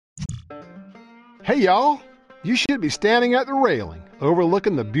Hey y'all, you should be standing at the railing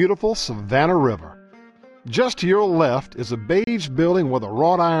overlooking the beautiful Savannah River. Just to your left is a beige building with a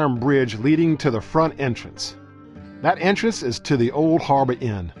wrought iron bridge leading to the front entrance. That entrance is to the Old Harbor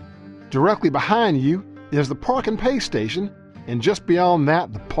Inn. Directly behind you is the Park and Pay station, and just beyond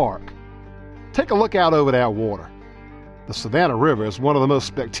that, the park. Take a look out over that water. The Savannah River is one of the most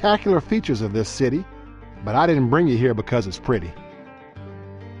spectacular features of this city, but I didn't bring you here because it's pretty.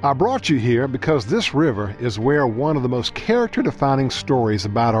 I brought you here because this river is where one of the most character-defining stories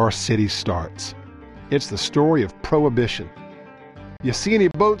about our city starts. It's the story of Prohibition. You see any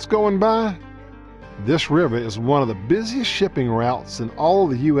boats going by? This river is one of the busiest shipping routes in all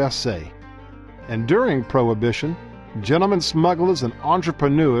of the USA. And during Prohibition, gentlemen smugglers and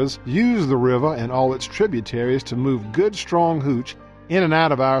entrepreneurs used the river and all its tributaries to move good, strong hooch in and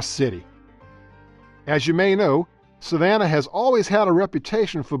out of our city. As you may know, Savannah has always had a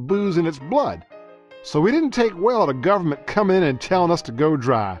reputation for booze in its blood, so we didn't take well to government coming in and telling us to go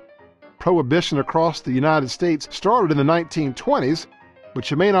dry. Prohibition across the United States started in the 1920s,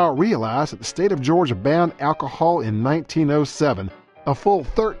 but you may not realize that the state of Georgia banned alcohol in 1907, a full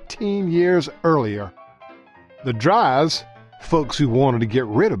 13 years earlier. The Dries, folks who wanted to get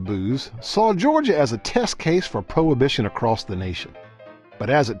rid of booze, saw Georgia as a test case for prohibition across the nation. But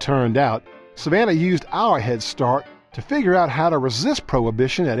as it turned out, Savannah used our head start to figure out how to resist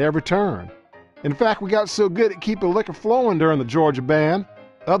prohibition at every turn. In fact, we got so good at keeping liquor flowing during the Georgia ban,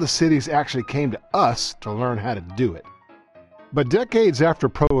 other cities actually came to us to learn how to do it. But decades after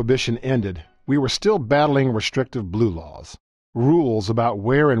prohibition ended, we were still battling restrictive blue laws, rules about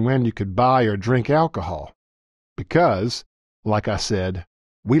where and when you could buy or drink alcohol. Because, like I said,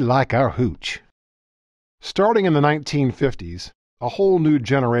 we like our hooch. Starting in the 1950s, a whole new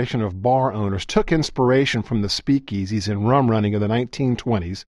generation of bar owners took inspiration from the speakeasies and rum running of the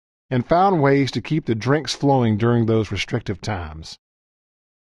 1920s and found ways to keep the drinks flowing during those restrictive times.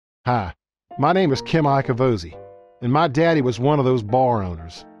 Hi, my name is Kim Locovozzi, and my daddy was one of those bar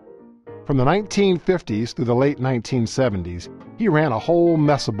owners. From the 1950s through the late 1970s, he ran a whole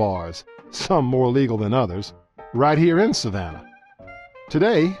mess of bars, some more legal than others, right here in Savannah.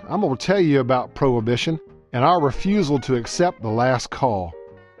 Today, I'm going to tell you about Prohibition and our refusal to accept the last call.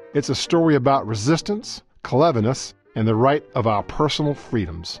 It's a story about resistance, cleverness, and the right of our personal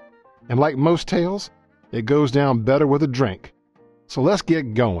freedoms. And like most tales, it goes down better with a drink. So let's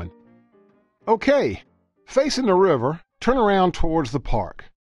get going. Okay, facing the river, turn around towards the park.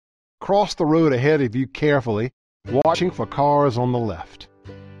 Cross the road ahead of you carefully, watching for cars on the left.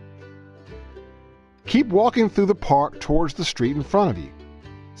 Keep walking through the park towards the street in front of you.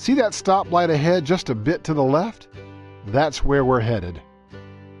 See that stoplight ahead just a bit to the left? That's where we're headed.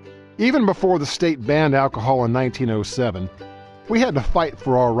 Even before the state banned alcohol in 1907, we had to fight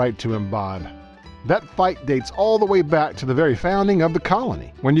for our right to imbibe. That fight dates all the way back to the very founding of the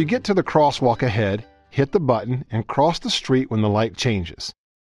colony. When you get to the crosswalk ahead, hit the button and cross the street when the light changes.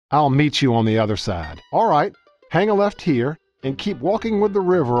 I'll meet you on the other side. All right, hang a left here and keep walking with the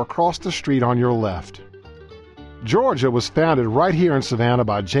river across the street on your left. Georgia was founded right here in Savannah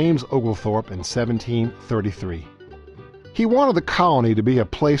by James Oglethorpe in 1733. He wanted the colony to be a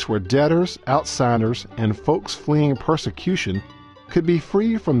place where debtors, outsiders, and folks fleeing persecution could be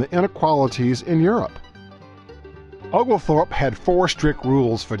free from the inequalities in Europe. Oglethorpe had 4 strict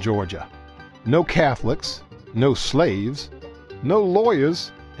rules for Georgia: no Catholics, no slaves, no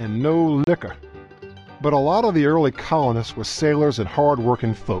lawyers, and no liquor. But a lot of the early colonists were sailors and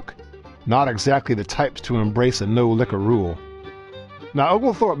hard-working folk, not exactly the types to embrace a no-liquor rule. Now,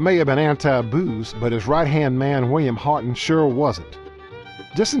 Oglethorpe may have been anti-booze, but his right-hand man, William Horton, sure wasn't.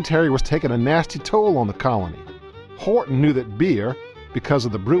 Dysentery was taking a nasty toll on the colony. Horton knew that beer, because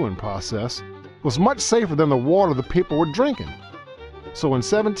of the brewing process, was much safer than the water the people were drinking. So in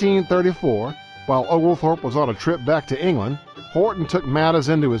 1734, while Oglethorpe was on a trip back to England, Horton took matters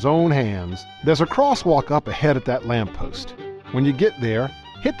into his own hands. There's a crosswalk up ahead at that lamppost. When you get there,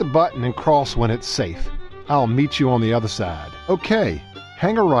 hit the button and cross when it's safe. I'll meet you on the other side. Okay,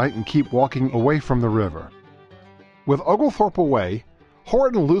 hang a right and keep walking away from the river. With Oglethorpe away,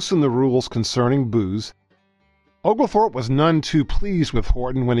 Horton loosened the rules concerning booze. Oglethorpe was none too pleased with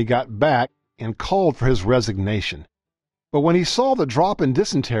Horton when he got back and called for his resignation. But when he saw the drop in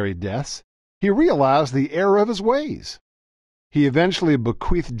dysentery deaths, he realized the error of his ways. He eventually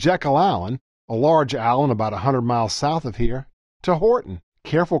bequeathed Jekyll Island, a large island about 100 miles south of here, to Horton.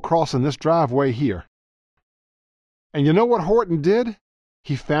 Careful crossing this driveway here. And you know what Horton did?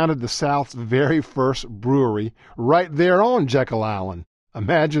 He founded the South's very first brewery right there on Jekyll Island.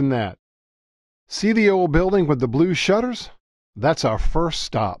 Imagine that. See the old building with the blue shutters? That's our first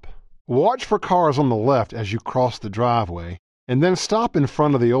stop. Watch for cars on the left as you cross the driveway, and then stop in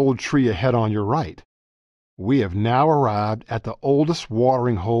front of the old tree ahead on your right. We have now arrived at the oldest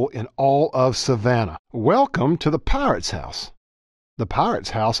watering hole in all of Savannah. Welcome to the Pirate's House. The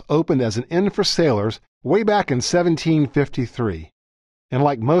Pirate's House opened as an inn for sailors way back in 1753. And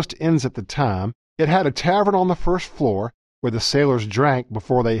like most inns at the time, it had a tavern on the first floor where the sailors drank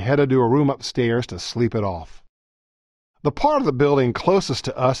before they headed to a room upstairs to sleep it off. The part of the building closest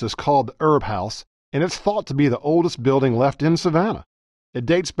to us is called the Herb House, and it's thought to be the oldest building left in Savannah. It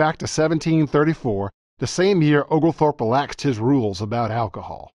dates back to 1734, the same year Oglethorpe relaxed his rules about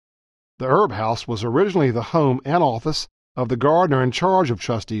alcohol. The Herb House was originally the home and office of the gardener in charge of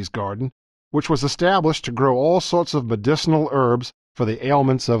Trustee's Garden, which was established to grow all sorts of medicinal herbs for the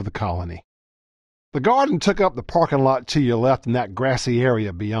ailments of the colony. The garden took up the parking lot to your left in that grassy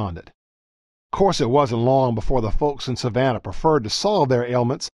area beyond it. Of course, it wasn't long before the folks in Savannah preferred to solve their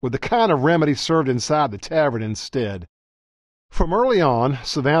ailments with the kind of remedy served inside the tavern instead. From early on,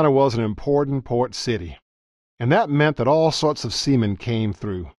 Savannah was an important port city, and that meant that all sorts of seamen came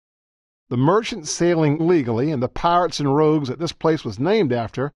through. The merchants sailing legally and the pirates and rogues that this place was named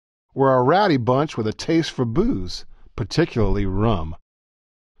after were a rowdy bunch with a taste for booze, particularly rum.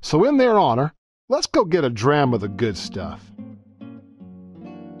 So in their honor, let's go get a dram of the good stuff.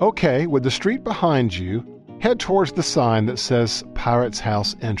 Okay, with the street behind you, head towards the sign that says Pirate's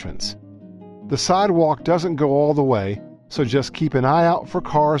House Entrance. The sidewalk doesn't go all the way, so just keep an eye out for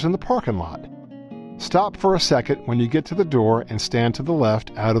cars in the parking lot. Stop for a second when you get to the door and stand to the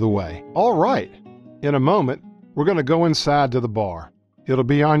left out of the way. All right, in a moment, we're going to go inside to the bar. It'll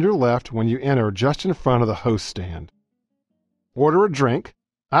be on your left when you enter just in front of the host stand. Order a drink.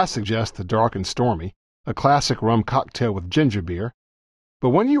 I suggest the Dark and Stormy, a classic rum cocktail with ginger beer. But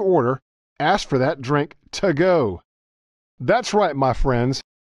when you order, ask for that drink to go. That's right, my friends.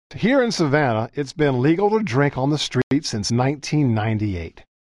 Here in Savannah, it's been legal to drink on the street since 1998.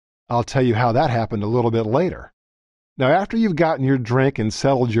 I'll tell you how that happened a little bit later. Now, after you've gotten your drink and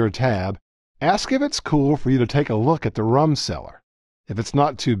settled your tab, ask if it's cool for you to take a look at the rum cellar. If it's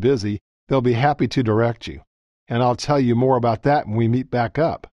not too busy, they'll be happy to direct you, and I'll tell you more about that when we meet back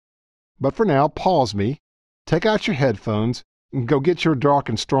up. But for now, pause me, take out your headphones, and go get your Dark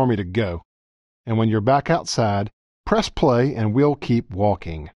and Stormy to go. And when you're back outside, press play and we'll keep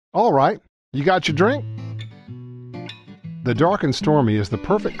walking. All right, you got your drink? The Dark and Stormy is the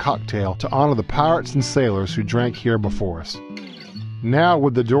perfect cocktail to honor the pirates and sailors who drank here before us. Now,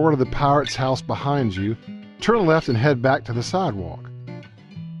 with the door to the Pirate's House behind you, turn left and head back to the sidewalk.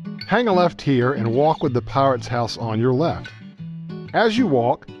 Hang a left here and walk with the Pirate's House on your left. As you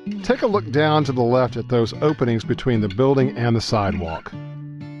walk, take a look down to the left at those openings between the building and the sidewalk.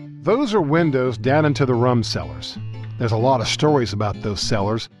 Those are windows down into the rum cellars. There's a lot of stories about those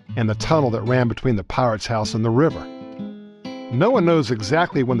cellars and the tunnel that ran between the Pirate's House and the river. No one knows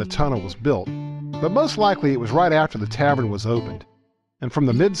exactly when the tunnel was built, but most likely it was right after the tavern was opened. And from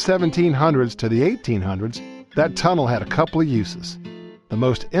the mid-1700s to the 1800s, that tunnel had a couple of uses. The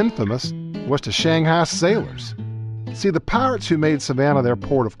most infamous was to Shanghai sailors. See, the pirates who made Savannah their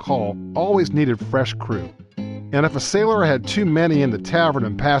port of call always needed fresh crew. And if a sailor had too many in the tavern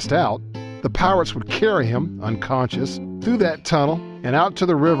and passed out, the pirates would carry him, unconscious, through that tunnel and out to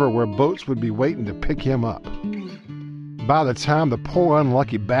the river where boats would be waiting to pick him up. By the time the poor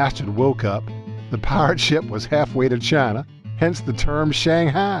unlucky bastard woke up, the pirate ship was halfway to China, hence the term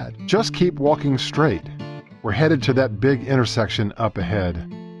Shanghai. Just keep walking straight. We're headed to that big intersection up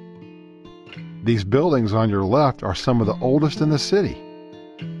ahead. These buildings on your left are some of the oldest in the city.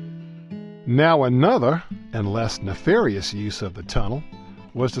 Now another, and less nefarious use of the tunnel,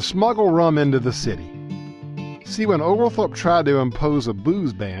 was to smuggle rum into the city. See, when Oglethorpe tried to impose a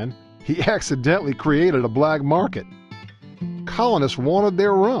booze ban, he accidentally created a black market. Colonists wanted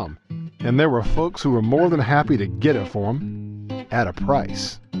their rum, and there were folks who were more than happy to get it for them at a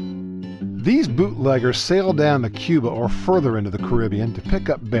price. These bootleggers sailed down to Cuba or further into the Caribbean to pick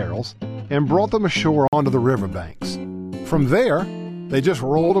up barrels and brought them ashore onto the riverbanks. From there, they just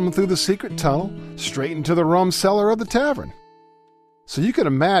rolled them through the secret tunnel straight into the rum cellar of the tavern. So you can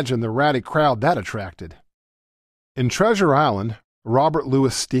imagine the rowdy crowd that attracted. In Treasure Island, Robert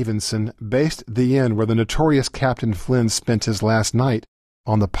Louis Stevenson based the inn where the notorious Captain Flynn spent his last night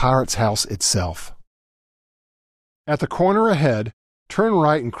on the Pirate's House itself. At the corner ahead, turn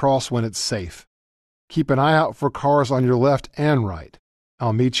right and cross when it's safe. Keep an eye out for cars on your left and right.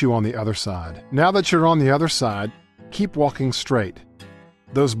 I'll meet you on the other side. Now that you're on the other side, keep walking straight.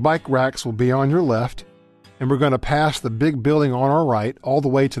 Those bike racks will be on your left, and we're going to pass the big building on our right all the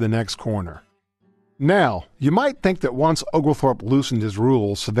way to the next corner. Now, you might think that once Oglethorpe loosened his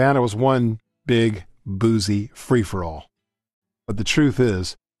rules, Savannah was one big, boozy free-for-all. But the truth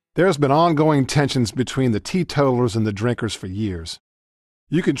is, there's been ongoing tensions between the teetotalers and the drinkers for years.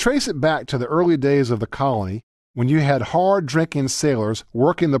 You can trace it back to the early days of the colony, when you had hard-drinking sailors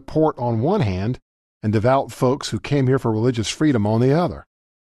working the port on one hand and devout folks who came here for religious freedom on the other.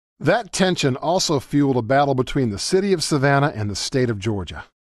 That tension also fueled a battle between the city of Savannah and the state of Georgia.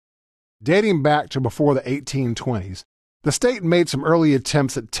 Dating back to before the 1820s, the state made some early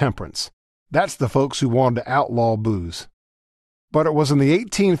attempts at temperance. That's the folks who wanted to outlaw booze. But it was in the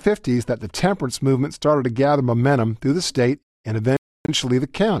 1850s that the temperance movement started to gather momentum through the state and eventually the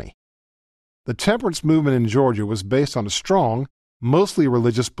county. The temperance movement in Georgia was based on a strong, mostly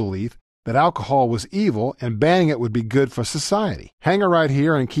religious belief that alcohol was evil and banning it would be good for society. Hang right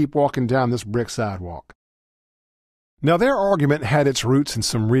here and keep walking down this brick sidewalk. Now, their argument had its roots in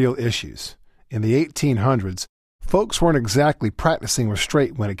some real issues. In the 1800s, folks weren't exactly practicing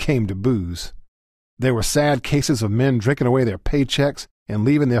restraint when it came to booze. There were sad cases of men drinking away their paychecks and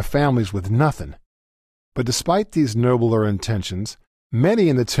leaving their families with nothing. But despite these nobler intentions, many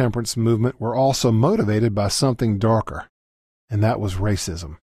in the temperance movement were also motivated by something darker, and that was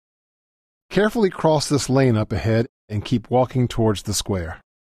racism. Carefully cross this lane up ahead and keep walking towards the square.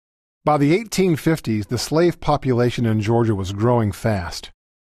 By the 1850s, the slave population in Georgia was growing fast.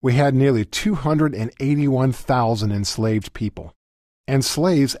 We had nearly 281,000 enslaved people, and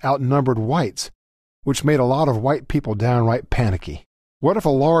slaves outnumbered whites, which made a lot of white people downright panicky. What if a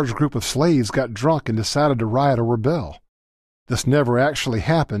large group of slaves got drunk and decided to riot or rebel? This never actually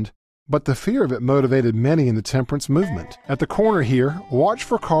happened, but the fear of it motivated many in the temperance movement. At the corner here, watch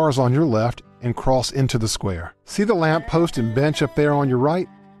for cars on your left and cross into the square. See the lamppost and bench up there on your right?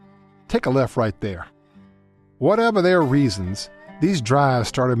 Take a left right there. Whatever their reasons, these drives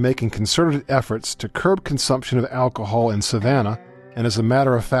started making concerted efforts to curb consumption of alcohol in Savannah and, as a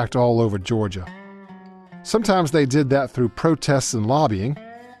matter of fact, all over Georgia. Sometimes they did that through protests and lobbying.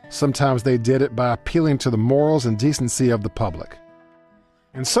 Sometimes they did it by appealing to the morals and decency of the public.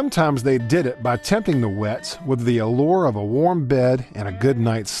 And sometimes they did it by tempting the wets with the allure of a warm bed and a good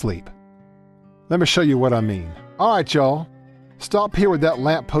night's sleep. Let me show you what I mean. All right, y'all. Stop here with that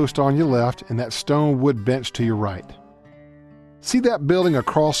lamppost on your left and that stone wood bench to your right. See that building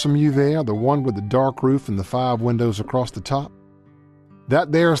across from you there, the one with the dark roof and the 5 windows across the top?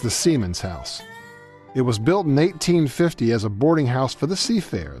 That there is the seaman's house. It was built in 1850 as a boarding house for the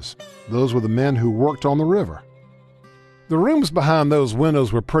seafarers. Those were the men who worked on the river. The rooms behind those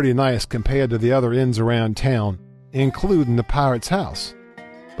windows were pretty nice compared to the other inns around town, including the pirate's house.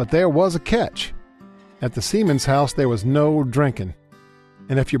 But there was a catch. At the seaman's house, there was no drinking.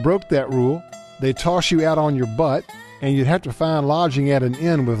 And if you broke that rule, they'd toss you out on your butt, and you'd have to find lodging at an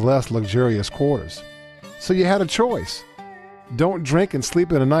inn with less luxurious quarters. So you had a choice. Don't drink and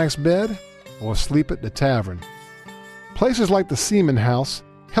sleep in a nice bed, or sleep at the tavern. Places like the Seaman House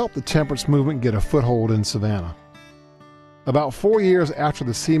helped the temperance movement get a foothold in Savannah. About 4 years after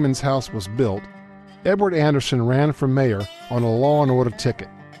the Seaman's House was built, Edward Anderson ran for mayor on a law and order ticket.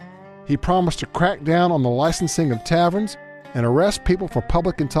 He promised to crack down on the licensing of taverns and arrest people for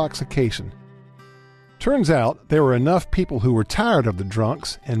public intoxication. Turns out there were enough people who were tired of the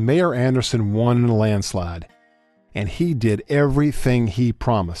drunks, and Mayor Anderson won in a landslide. And he did everything he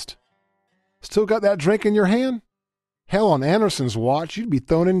promised. Still got that drink in your hand? Hell, on Anderson's watch, you'd be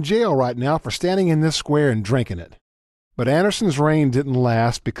thrown in jail right now for standing in this square and drinking it. But Anderson's reign didn't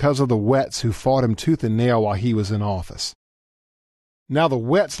last because of the wets who fought him tooth and nail while he was in office. Now, the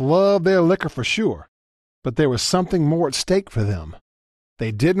wets loved their liquor for sure, but there was something more at stake for them.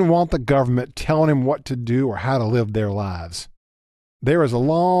 They didn't want the government telling them what to do or how to live their lives. There is a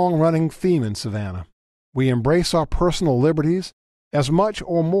long-running theme in Savannah. We embrace our personal liberties as much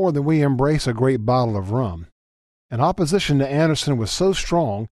or more than we embrace a great bottle of rum. And opposition to Anderson was so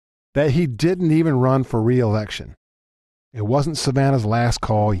strong that he didn't even run for re-election. It wasn't Savannah's last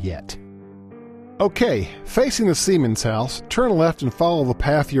call yet. Okay, facing the Seaman's House, turn left and follow the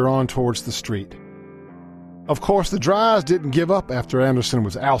path you're on towards the street. Of course, the Dries didn't give up after Anderson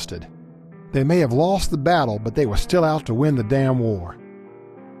was ousted. They may have lost the battle, but they were still out to win the damn war.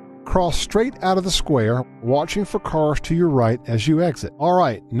 Cross straight out of the square, watching for cars to your right as you exit. All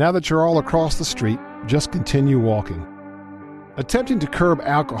right, now that you're all across the street, just continue walking. Attempting to curb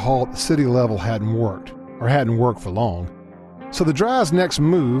alcohol at the city level hadn't worked for long. So the Dries' next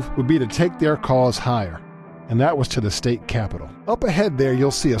move would be to take their cause higher, and that was to the state capitol. Up ahead there,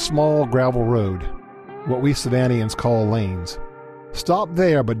 you'll see a small gravel road, what we Savannians call lanes. Stop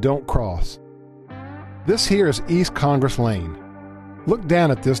there, but don't cross. This here is East Congress Lane. Look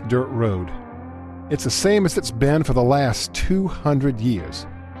down at this dirt road. It's the same as it's been for the last 200 years.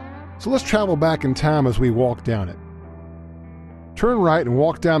 So let's travel back in time as we walk down it. Turn right and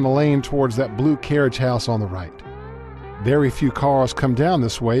walk down the lane towards that blue carriage house on the right. Very few cars come down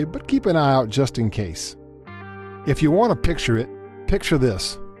this way, but keep an eye out just in case. If you want to picture it, picture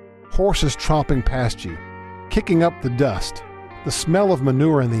this. Horses tromping past you, kicking up the dust, the smell of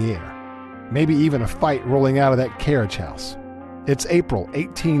manure in the air, maybe even a fight rolling out of that carriage house. It's April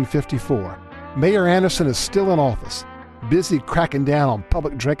 1854. Mayor Anderson is still in office, busy cracking down on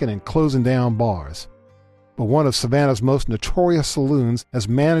public drinking and closing down bars. But one of Savannah's most notorious saloons has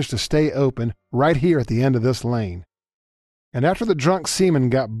managed to stay open right here at the end of this lane. And after the drunk seaman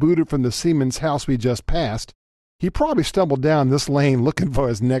got booted from the seaman's house we just passed, he probably stumbled down this lane looking for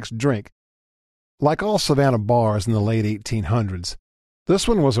his next drink. Like all Savannah bars in the late 1800s, this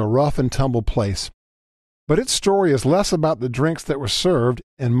one was a rough and tumble place. But its story is less about the drinks that were served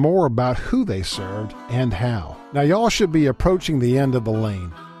and more about who they served and how. Now y'all should be approaching the end of the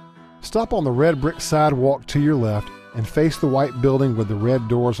lane. Stop on the red brick sidewalk to your left and face the white building with the red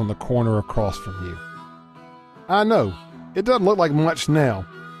doors on the corner across from you. I know, it doesn't look like much now,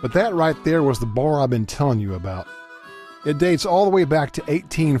 but that right there was the bar I've been telling you about. It dates all the way back to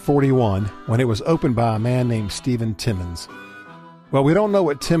 1841 when it was opened by a man named Stephen Timmons. Well, we don't know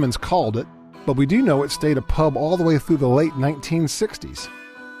what Timmons called it, but we do know it stayed a pub all the way through the late 1960s.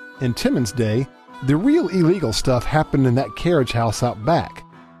 In Timmons' day, the real illegal stuff happened in that carriage house out back.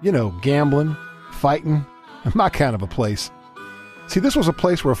 You know, gambling, fighting, my kind of a place. See, this was a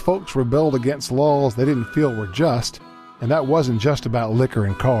place where folks rebelled against laws they didn't feel were just, and that wasn't just about liquor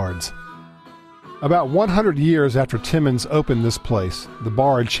and cards. About 100 years after Timmons opened this place, the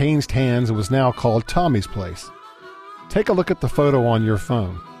bar had changed hands and was now called Tommy's Place. Take a look at the photo on your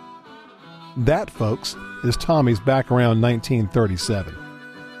phone. That, folks, is Tommy's back around 1937.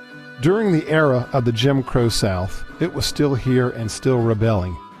 During the era of the Jim Crow South, it was still here and still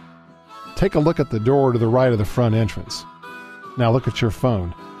rebelling. Take a look at the door to the right of the front entrance. Now look at your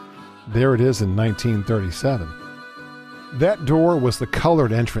phone. There it is in 1937. That door was the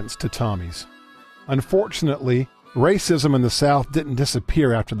colored entrance to Tommy's. Unfortunately, racism in the South didn't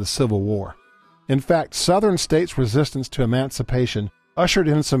disappear after the Civil War. In fact, Southern states' resistance to emancipation ushered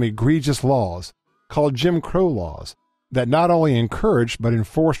in some egregious laws, called Jim Crow laws, that not only encouraged but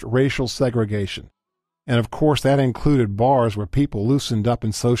enforced racial segregation. And of course that included bars where people loosened up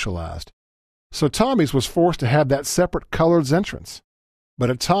and socialized. So Tommy's was forced to have that separate colored entrance. But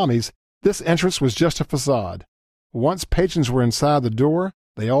at Tommy's, this entrance was just a facade. Once patrons were inside the door,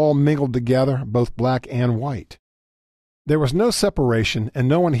 they all mingled together, both black and white. There was no separation, and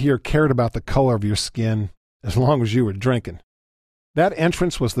no one here cared about the color of your skin, as long as you were drinking. That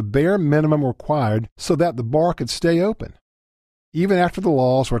entrance was the bare minimum required so that the bar could stay open. Even after the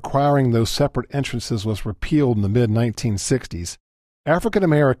laws requiring those separate entrances was repealed in the mid-1960s, African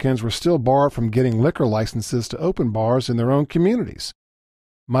Americans were still barred from getting liquor licenses to open bars in their own communities.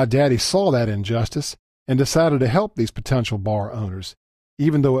 My daddy saw that injustice and decided to help these potential bar owners,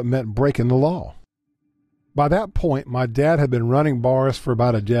 even though it meant breaking the law. By that point, my dad had been running bars for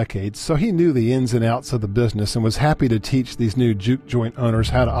about a decade, so he knew the ins and outs of the business and was happy to teach these new juke joint owners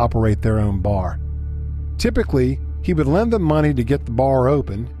how to operate their own bar. Typically, he would lend them money to get the bar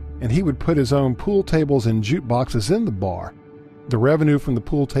open, and he would put his own pool tables and jukeboxes in the bar. The revenue from the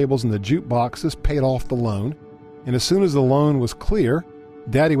pool tables and the jukeboxes paid off the loan, and as soon as the loan was clear,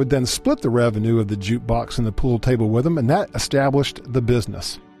 Daddy would then split the revenue of the jukebox and the pool table with him, and that established the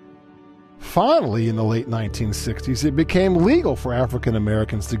business. Finally, in the late 1960s, it became legal for African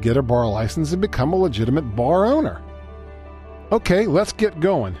Americans to get a bar license and become a legitimate bar owner. Okay, let's get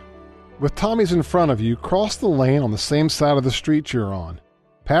going. With Tommy's in front of you, cross the lane on the same side of the street you're on.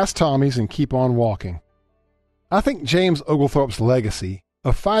 Pass Tommy's and keep on walking. I think James Oglethorpe's legacy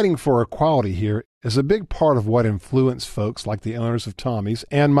of fighting for equality here is a big part of what influenced folks like the owners of Tommy's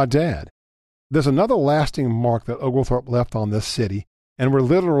and my dad. There's another lasting mark that Oglethorpe left on this city, and we're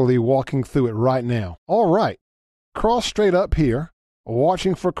literally walking through it right now. All right, cross straight up here,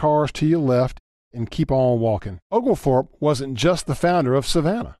 watching for cars to your left, and keep on walking. Oglethorpe wasn't just the founder of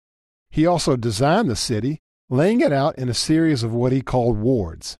Savannah. He also designed the city, laying it out in a series of what he called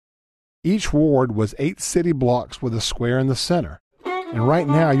wards. Each ward was 8 city blocks with a square in the center. And right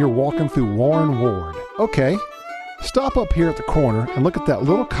now you're walking through Warren Ward. Okay, stop up here at the corner and look at that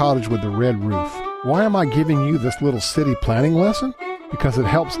little cottage with the red roof. Why am I giving you this little city planning lesson? Because it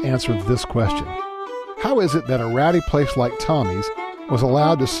helps answer this question. How is it that a rowdy place like Tommy's was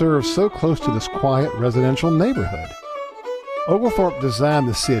allowed to serve so close to this quiet residential neighborhood? Oglethorpe designed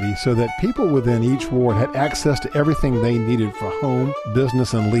the city so that people within each ward had access to everything they needed for home,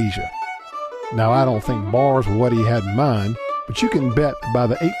 business, and leisure. Now, I don't think bars were what he had in mind, but you can bet that by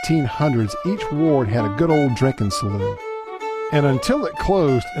the 1800s, each ward had a good old drinking saloon. And until it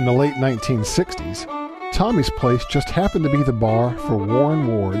closed in the late 1960s, Tommy's Place just happened to be the bar for Warren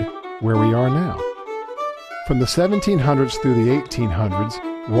Ward, where we are now. From the 1700s through the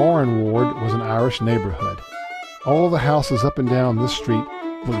 1800s, Warren Ward was an Irish neighborhood. All the houses up and down this street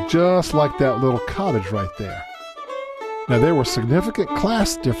looked just like that little cottage right there. Now, there were significant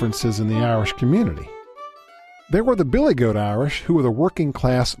class differences in the Irish community. There were the Billy Goat Irish, who were the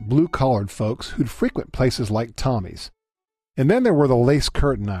working-class, blue-collared folks who'd frequent places like Tommy's. And then there were the Lace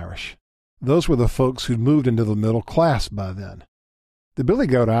Curtain Irish. Those were the folks who'd moved into the middle class by then. The Billy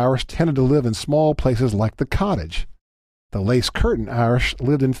Goat Irish tended to live in small places like the cottage. The Lace Curtain Irish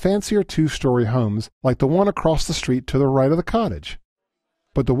lived in fancier two-story homes like the one across the street to the right of the cottage.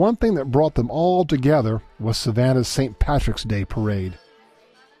 But the one thing that brought them all together was Savannah's St. Patrick's Day Parade.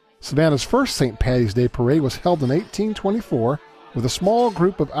 Savannah's first St. Patty's Day Parade was held in 1824 with a small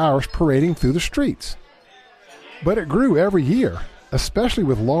group of Irish parading through the streets. But it grew every year, especially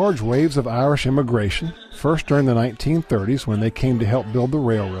with large waves of Irish immigration, first during the 1930s when they came to help build the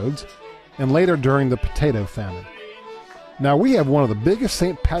railroads, and later during the potato famine. Now, we have one of the biggest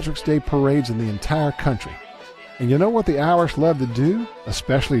St. Patrick's Day parades in the entire country. And you know what the Irish love to do,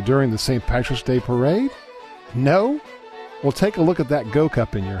 especially during the St. Patrick's Day parade? No? Well, take a look at that Go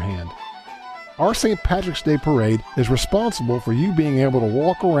Cup in your hand. Our St. Patrick's Day parade is responsible for you being able to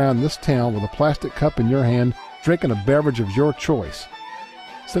walk around this town with a plastic cup in your hand, drinking a beverage of your choice.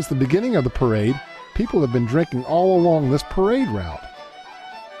 Since the beginning of the parade, people have been drinking all along this parade route.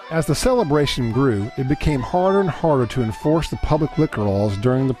 As the celebration grew, it became harder and harder to enforce the public liquor laws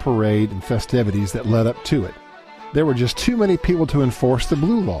during the parade and festivities that led up to it. There were just too many people to enforce the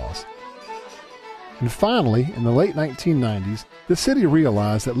blue laws. And finally, in the late 1990s, the city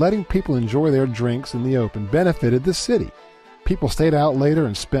realized that letting people enjoy their drinks in the open benefited the city. People stayed out later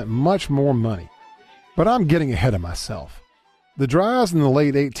and spent much more money. But I'm getting ahead of myself. The dries in the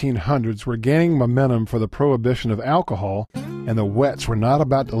late 1800s were gaining momentum for the prohibition of alcohol, and the wets were not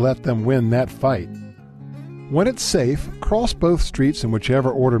about to let them win that fight. When it's safe, cross both streets in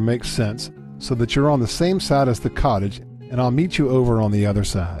whichever order makes sense so that you're on the same side as the cottage, and I'll meet you over on the other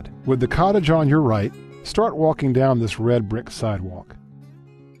side. With the cottage on your right, start walking down this red brick sidewalk.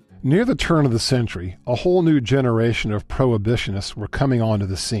 Near the turn of the century, a whole new generation of prohibitionists were coming onto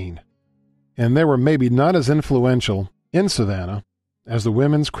the scene. And they were maybe not as influential in Savannah as the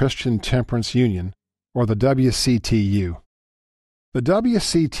Women's Christian Temperance Union or the WCTU. The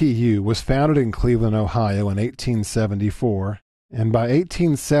WCTU was founded in Cleveland, Ohio in 1874, and by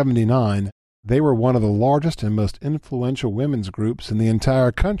 1879, they were one of the largest and most influential women's groups in the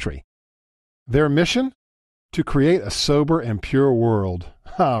entire country. Their mission? To create a sober and pure world.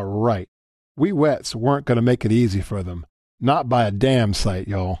 Ah, right. We wets weren't going to make it easy for them. Not by a damn sight,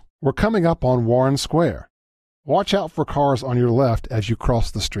 y'all. We're coming up on Warren Square. Watch out for cars on your left as you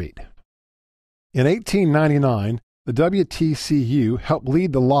cross the street. In 1899, the WTCU helped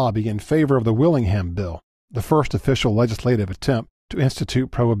lead the lobby in favor of the Willingham Bill, the first official legislative attempt to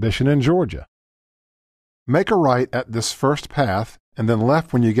institute prohibition in Georgia. Make a right at this first path, and then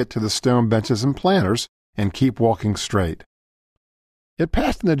left when you get to the stone benches and planters, and keep walking straight. It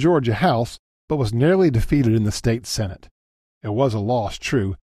passed in the Georgia House, but was nearly defeated in the state Senate. It was a loss,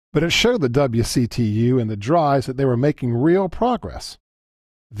 true, but it showed the WCTU and the Dries that they were making real progress.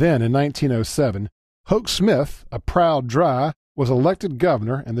 Then, in 1907, Hoke Smith, a proud Dry, was elected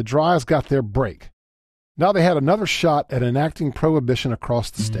governor, and the Dries got their break. Now they had another shot at enacting prohibition across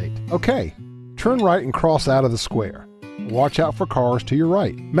the state. Okay, turn right and cross out of the square. Watch out for cars to your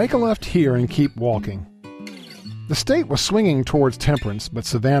right. Make a left here and keep walking. The state was swinging towards temperance, but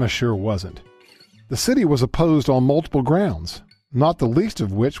Savannah sure wasn't. The city was opposed on multiple grounds, not the least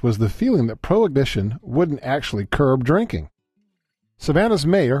of which was the feeling that prohibition wouldn't actually curb drinking. Savannah's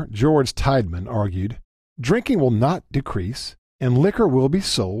mayor, George Tideman, argued, "Drinking will not decrease, and liquor will be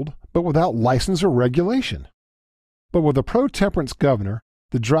sold, but without license or regulation." But with a pro-temperance governor,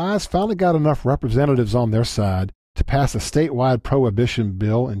 the Dries finally got enough representatives on their side to pass a statewide prohibition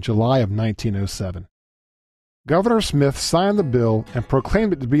bill in July of 1907. Governor Smith signed the bill and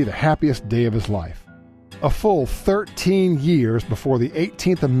proclaimed it to be the happiest day of his life. A full 13 years before the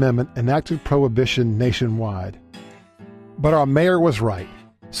 18th Amendment enacted prohibition nationwide. But our mayor was right.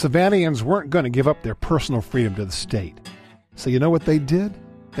 Savannians weren't going to give up their personal freedom to the state. So you know what they did?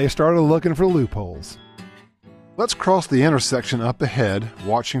 They started looking for loopholes. Let's cross the intersection up ahead,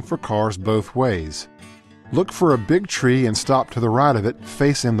 watching for cars both ways. Look for a big tree and stop to the right of it,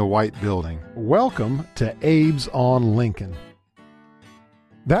 facing the white building. Welcome to Abe's on Lincoln.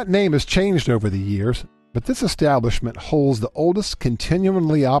 That name has changed over the years, but this establishment holds the oldest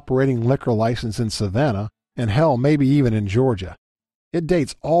continually operating liquor license in Savannah, and hell, maybe even in Georgia. It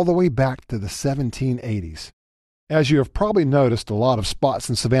dates all the way back to the 1780s. As you have probably noticed, a lot of spots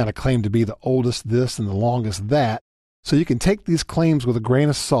in Savannah claim to be the oldest this and the longest that, so you can take these claims with a grain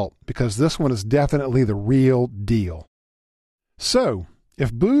of salt, because this one is definitely the real deal. So,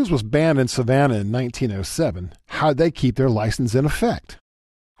 if booze was banned in Savannah in 1907, how'd they keep their license in effect?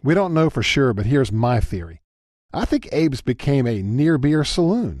 We don't know for sure, but here's my theory. I think Abe's became a near-beer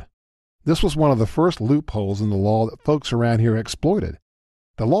saloon. This was one of the first loopholes in the law that folks around here exploited.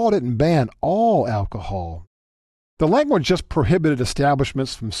 The law didn't ban all alcohol. The language just prohibited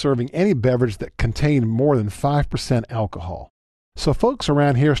establishments from serving any beverage that contained more than 5% alcohol. So folks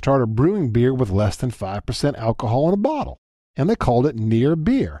around here started brewing beer with less than 5% alcohol in a bottle, and they called it near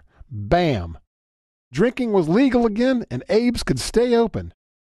beer. Bam! Drinking was legal again, and Abe's could stay open.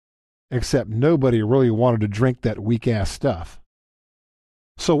 Except nobody really wanted to drink that weak-ass stuff.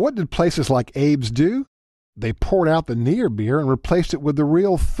 So what did places like Abe's do? They poured out the near beer and replaced it with the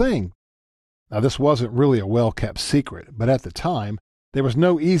real thing. Now, this wasn't really a well-kept secret, but at the time, there was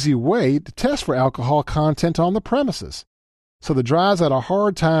no easy way to test for alcohol content on the premises. So the dries had a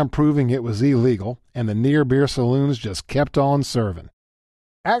hard time proving it was illegal, and the near-beer saloons just kept on serving.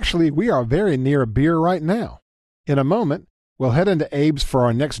 Actually, we are very near a beer right now. In a moment, we'll head into Abe's for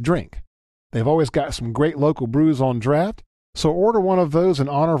our next drink. They've always got some great local brews on draft, so order one of those in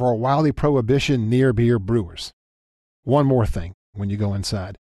honor of our wildly prohibition near-beer brewers. One more thing when you go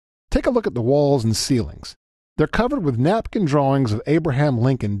inside. Take a look at the walls and ceilings. They're covered with napkin drawings of Abraham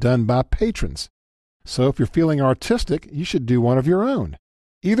Lincoln done by patrons. So if you're feeling artistic, you should do one of your own.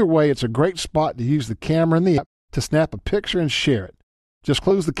 Either way, it's a great spot to use the camera in the app to snap a picture and share it. Just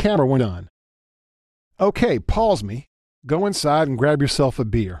close the camera when done. Okay, pause me. Go inside and grab yourself a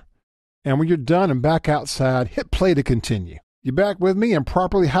beer. And when you're done and back outside, hit play to continue. You back with me and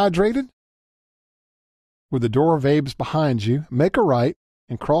properly hydrated? With the door of Abe's behind you, make a right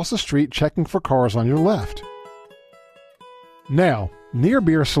and cross the street checking for cars on your left. Now,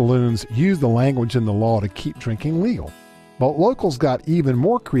 near-beer saloons use the language in the law to keep drinking legal, but locals got even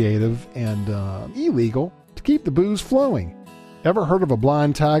more creative and illegal to keep the booze flowing. Ever heard of a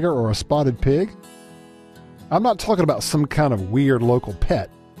blind tiger or a spotted pig? I'm not talking about some kind of weird local pet,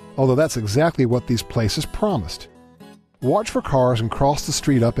 although that's exactly what these places promised. Watch for cars and cross the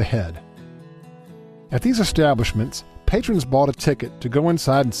street up ahead. At these establishments, patrons bought a ticket to go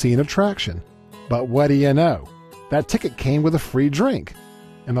inside and see an attraction. But what do you know? That ticket came with a free drink,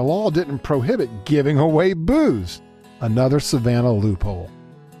 and the law didn't prohibit giving away booze. Another Savannah loophole.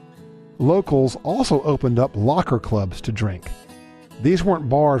 Locals also opened up locker clubs to drink. These weren't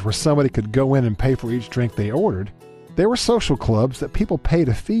bars where somebody could go in and pay for each drink they ordered. They were social clubs that people paid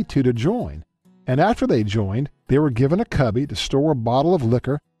a fee to join. And after they joined, they were given a cubby to store a bottle of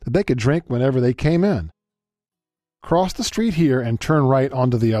liquor that they could drink whenever they came in. Cross the street here and turn right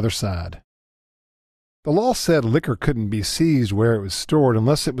onto the other side. The law said liquor couldn't be seized where it was stored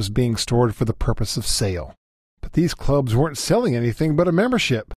unless it was being stored for the purpose of sale. But these clubs weren't selling anything but a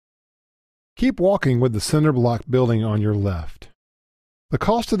membership. Keep walking with the cinder block building on your left. The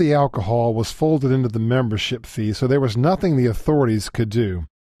cost of the alcohol was folded into the membership fee, so there was nothing the authorities could do.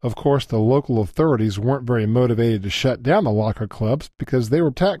 Of course, the local authorities weren't very motivated to shut down the locker clubs because they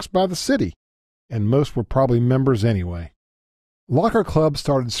were taxed by the city, and most were probably members anyway. Locker clubs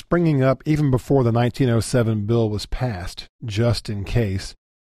started springing up even before the 1907 bill was passed, just in case.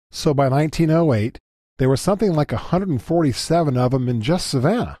 So by 1908, there were something like 147 of them in just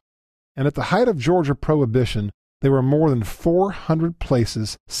Savannah. And at the height of Georgia Prohibition, there were more than 400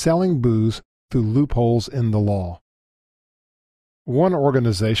 places selling booze through loopholes in the law. One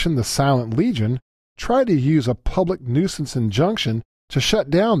organization, the Silent Legion, tried to use a public nuisance injunction to shut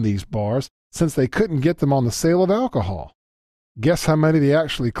down these bars since they couldn't get them on the sale of alcohol. Guess how many they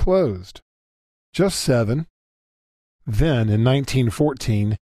actually closed? Just 7. Then, in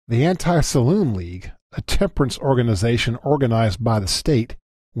 1914, the Anti-Saloon League, a temperance organization organized by the state,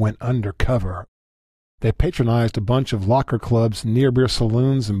 went undercover. They patronized a bunch of locker clubs, near-beer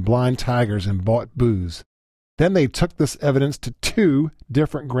saloons, and blind tigers and bought booze. Then they took this evidence to 2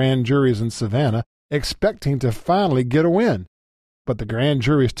 different grand juries in Savannah, expecting to finally get a win. But the grand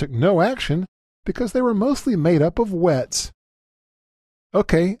juries took no action because they were mostly made up of wets.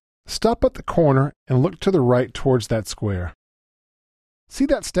 Okay, stop at the corner and look to the right towards that square. See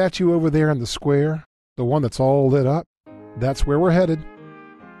that statue over there in the square? The one that's all lit up? That's where we're headed.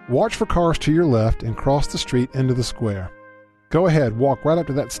 Watch for cars to your left and cross the street into the square. Go ahead, walk right up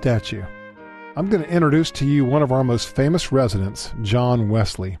to that statue. I'm going to introduce to you one of our most famous residents, John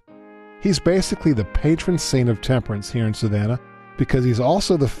Wesley. He's basically the patron saint of temperance here in Savannah because he's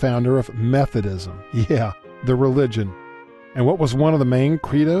also the founder of Methodism. Yeah, the religion. And what was one of the main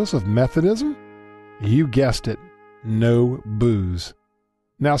credos of Methodism? You guessed it, no booze.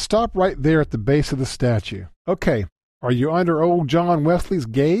 Now stop right there at the base of the statue. Okay, are you under old John Wesley's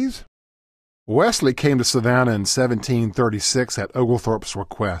gaze? Wesley came to Savannah in 1736 at Oglethorpe's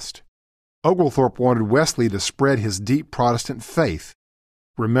request. Oglethorpe wanted Wesley to spread his deep Protestant faith.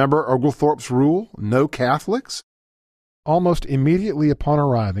 Remember Oglethorpe's rule, no Catholics? Almost immediately upon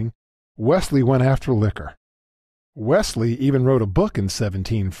arriving, Wesley went after liquor. Wesley even wrote a book in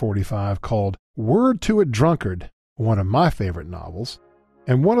 1745 called Word to a Drunkard, one of my favorite novels,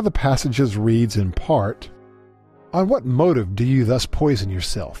 and one of the passages reads in part, "On what motive do you thus poison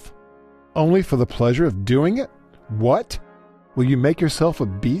yourself? Only for the pleasure of doing it? What? Will you make yourself a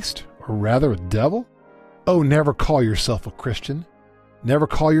beast, or rather a devil? Oh, never call yourself a Christian. Never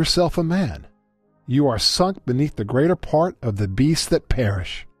call yourself a man. You are sunk beneath the greater part of the beasts that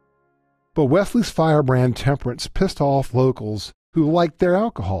perish." But Wesley's firebrand temperance pissed off locals who liked their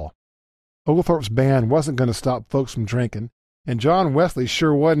alcohol. Oglethorpe's band wasn't going to stop folks from drinking, and John Wesley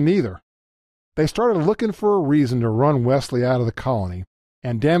sure wasn't either. They started looking for a reason to run Wesley out of the colony,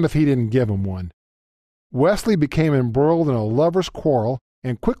 and damn if he didn't give them one. Wesley became embroiled in a lover's quarrel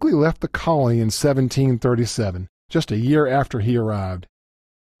and quickly left the colony in 1737, just a year after he arrived.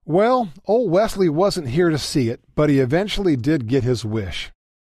 Well, old Wesley wasn't here to see it, but he eventually did get his wish.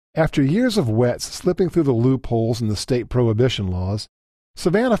 After years of wets slipping through the loopholes in the state prohibition laws,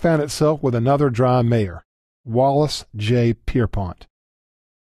 Savannah found itself with another dry mayor, Wallace J. Pierpont.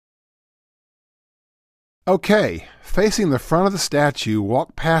 Okay, facing the front of the statue,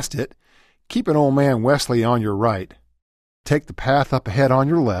 walk past it, keeping old man Wesley on your right. Take the path up ahead on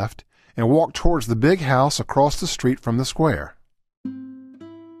your left, and walk towards the big house across the street from the square.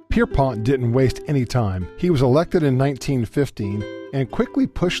 Pierpont didn't waste any time. He was elected in 1915 and quickly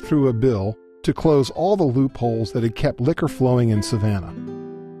pushed through a bill to close all the loopholes that had kept liquor flowing in Savannah.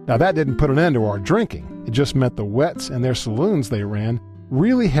 Now that didn't put an end to our drinking. It just meant the Wets and their saloons they ran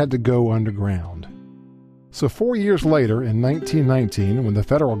really had to go underground. So 4 years later, in 1919, when the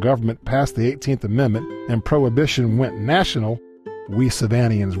federal government passed the 18th Amendment and Prohibition went national, we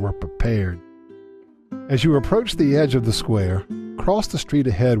Savannians were prepared. As you approach the edge of the square, cross the street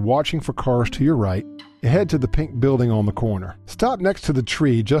ahead watching for cars to your right, and head to the pink building on the corner. Stop next to the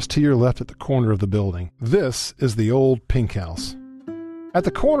tree just to your left at the corner of the building. This is the Olde Pink House. At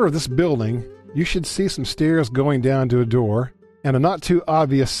the corner of this building, you should see some stairs going down to a door, and a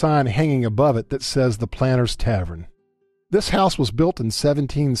not-too-obvious sign hanging above it that says the Planter's Tavern. This house was built in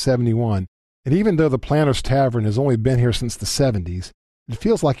 1771, and even though the Planter's Tavern has only been here since the 70s, it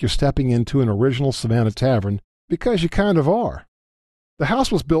feels like you're stepping into an original Savannah tavern because you kind of are. The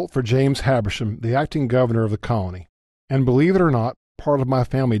house was built for James Habersham, the acting governor of the colony, and believe it or not, part of my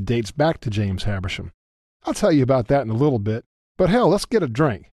family dates back to James Habersham. I'll tell you about that in a little bit, but hell, let's get a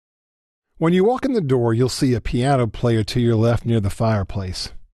drink. When you walk in the door, you'll see a piano player to your left near the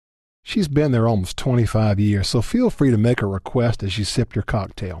fireplace. She's been there almost 25 years, so feel free to make a request as you sip your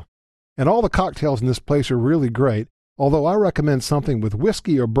cocktail. And all the cocktails in this place are really great, although I recommend something with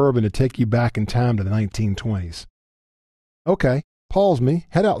whiskey or bourbon to take you back in time to the 1920s. Okay, pause me,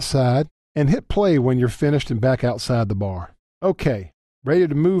 head outside, and hit play when you're finished and back outside the bar. Okay, ready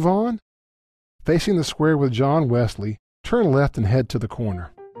to move on? Facing the square with John Wesley, turn left and head to the corner.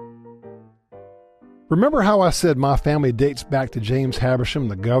 Remember how I said my family dates back to James Habersham,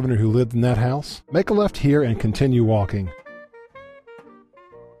 the governor who lived in that house? Make a left here and continue walking.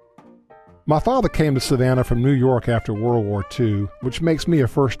 My father came to Savannah from New York after World War II, which makes me a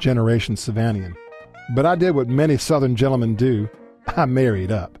first-generation Savannian. But I did what many Southern gentlemen do. I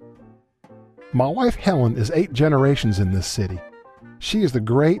married up. My wife Helen is 8 generations in this city. She is the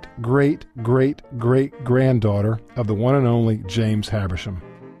great-great-great-great-granddaughter of the one and only James Habersham.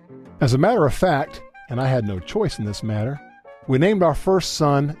 As a matter of fact, and I had no choice in this matter, we named our first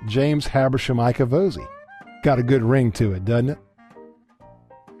son James Habersham Mikael. Got a good ring to it, doesn't it?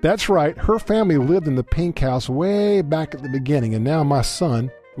 That's right, her family lived in the Pink House way back at the beginning, and now my son,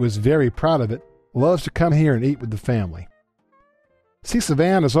 who is very proud of it, loves to come here and eat with the family. See,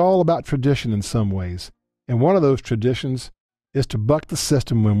 Savannah is all about tradition in some ways, and one of those traditions is to buck the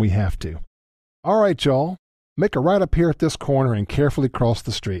system when we have to. All right, y'all, make a right up here at this corner and carefully cross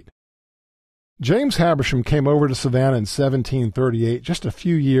the street. James Habersham came over to Savannah in 1738, just a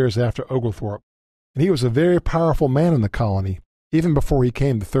few years after Oglethorpe, and he was a very powerful man in the colony, even before he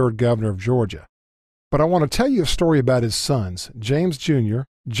became the 3rd governor of Georgia. But I want to tell you a story about his sons, James Jr.,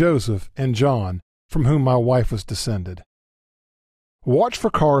 Joseph, and John, from whom my wife was descended. Watch for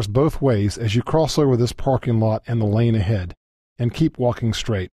cars both ways as you cross over this parking lot and the lane ahead, and keep walking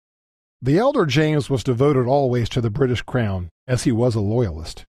straight. The elder James was devoted always to the British Crown, as he was a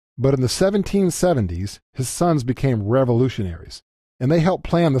loyalist. But in the 1770s, his sons became revolutionaries, and they helped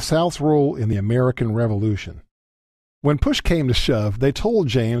plan the South's role in the American Revolution. When push came to shove, they told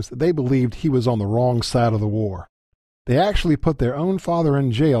James that they believed he was on the wrong side of the war. They actually put their own father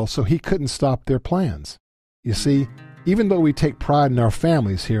in jail so he couldn't stop their plans. You see, even though we take pride in our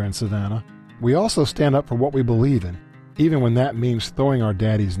families here in Savannah, we also stand up for what we believe in, even when that means throwing our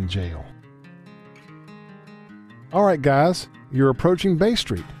daddies in jail. All right, guys, you're approaching Bay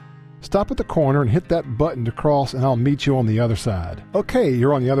Street. Stop at the corner and hit that button to cross, and I'll meet you on the other side. Okay,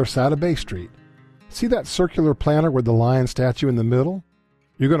 you're on the other side of Bay Street. See that circular planter with the lion statue in the middle?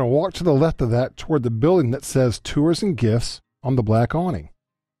 You're going to walk to the left of that toward the building that says Tours and Gifts on the black awning.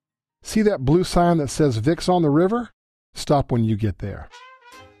 See that blue sign that says Vic's on the River? Stop when you get there.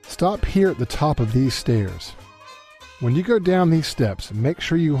 Stop here at the top of these stairs. When you go down these steps, make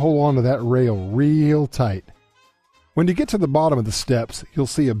sure you hold on to that rail real tight. When you get to the bottom of the steps, you'll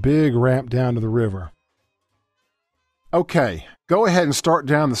see a big ramp down to the river. Okay, go ahead and start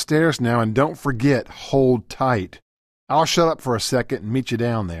down the stairs now, and don't forget, hold tight. I'll shut up for a second and meet you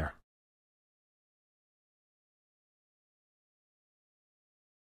down there.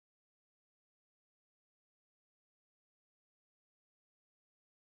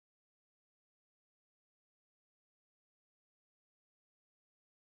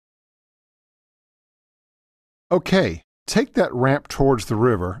 Okay, take that ramp towards the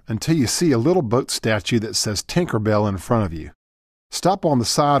river until you see a little boat statue that says Tinkerbell in front of you. Stop on the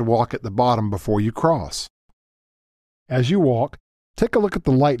sidewalk at the bottom before you cross. As you walk, take a look at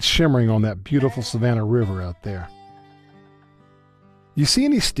the lights shimmering on that beautiful Savannah River out there. You see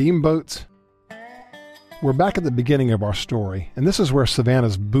any steamboats? We're back at the beginning of our story, and this is where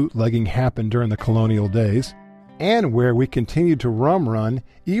Savannah's bootlegging happened during the colonial days, and where we continued to rum run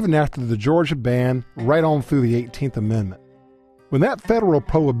even after the Georgia ban right on through the 18th Amendment. When that federal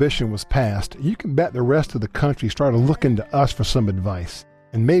prohibition was passed, you can bet the rest of the country started looking to us for some advice,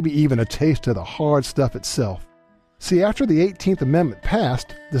 and maybe even a taste of the hard stuff itself. See, after the 18th Amendment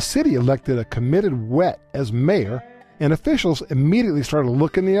passed, the city elected a committed wet as mayor, and officials immediately started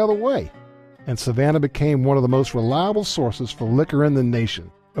looking the other way, and Savannah became one of the most reliable sources for liquor in the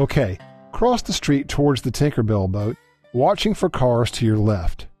nation. Okay, cross the street towards the Tinkerbell boat, watching for cars to your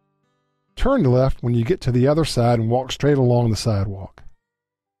left. Turn left when you get to the other side and walk straight along the sidewalk.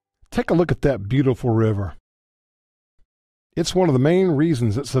 Take a look at that beautiful river. It's one of the main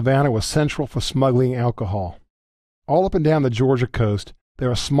reasons that Savannah was central for smuggling alcohol. All up and down the Georgia coast, there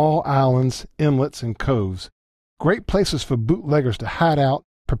are small islands, inlets, and coves, great places for bootleggers to hide out,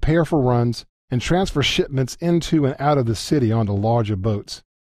 prepare for runs, and transfer shipments into and out of the city onto larger boats.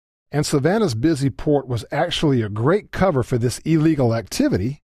 And Savannah's busy port was actually a great cover for this illegal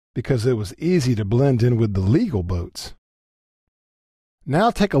activity because it was easy to blend in with the legal boats.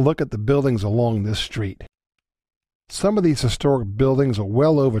 Now take a look at the buildings along this street. Some of these historic buildings are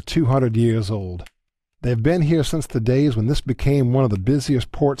well over 200 years old. They've been here since the days when this became one of the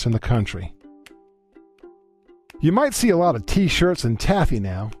busiest ports in the country. You might see a lot of T-shirts and taffy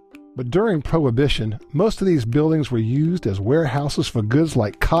now, but during Prohibition, most of these buildings were used as warehouses for goods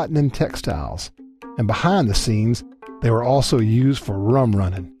like cotton and textiles, and behind the scenes, they were also used for rum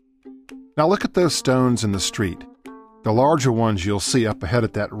running. Now look at those stones in the street. The larger ones you'll see up ahead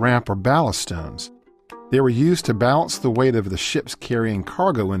at that ramp are ballast stones. They were used to balance the weight of the ships carrying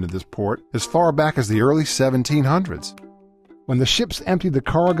cargo into this port as far back as the early 1700s. When the ships emptied the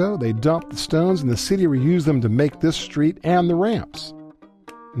cargo, they dumped the stones, and the city reused them to make this street and the ramps.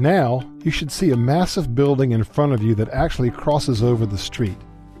 Now, you should see a massive building in front of you that actually crosses over the street.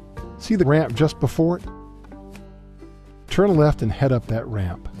 See the ramp just before it? Turn left and head up that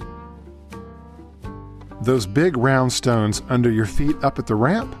ramp. Those big round stones under your feet up at the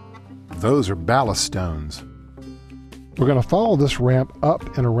ramp? Those are ballast stones. We're going to follow this ramp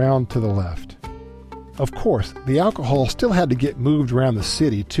up and around to the left. Of course, the alcohol still had to get moved around the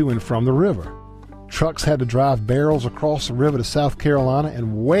city to and from the river. Trucks had to drive barrels across the river to South Carolina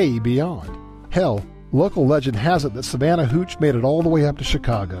and way beyond. Hell, local legend has it that Savannah hooch made it all the way up to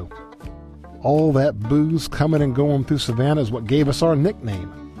Chicago. All that booze coming and going through Savannah is what gave us our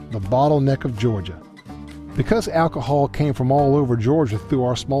nickname, the Bottleneck of Georgia. Because alcohol came from all over Georgia through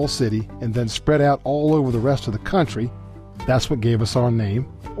our small city and then spread out all over the rest of the country, that's what gave us our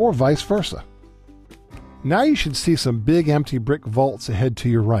name, or vice versa. Now you should see some big empty brick vaults ahead to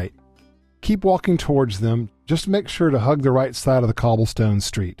your right. Keep walking towards them. Just make sure to hug the right side of the cobblestone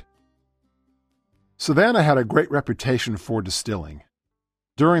street. Savannah had a great reputation for distilling.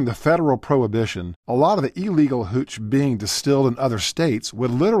 During the federal prohibition, a lot of the illegal hooch being distilled in other states would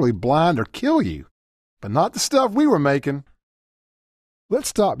literally blind or kill you, but not the stuff we were making. Let's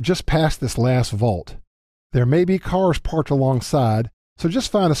stop just past this last vault. There may be cars parked alongside, so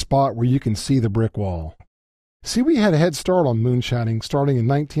just find a spot where you can see the brick wall. See, we had a head start on moonshining starting in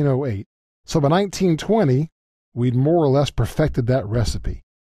 1908, so by 1920, we'd more or less perfected that recipe.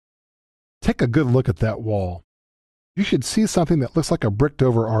 Take a good look at that wall. You should see something that looks like a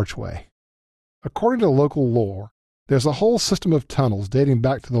bricked-over archway. According to local lore, there's a whole system of tunnels dating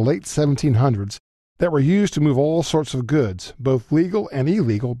back to the late 1700s that were used to move all sorts of goods, both legal and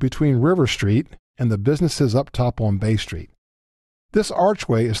illegal, between River Street and the businesses up top on Bay Street. This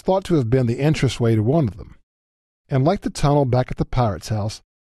archway is thought to have been the entranceway to one of them. And like the tunnel back at the Pirate's House,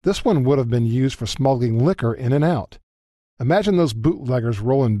 this one would have been used for smuggling liquor in and out. Imagine those bootleggers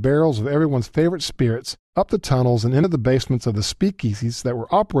rolling barrels of everyone's favorite spirits up the tunnels and into the basements of the speakeasies that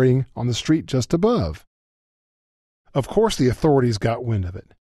were operating on the street just above. Of course, the authorities got wind of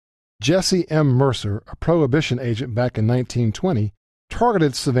it. Jesse M. Mercer, a prohibition agent back in 1920,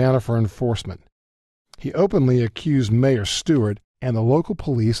 targeted Savannah for enforcement. He openly accused Mayor Stewart and the local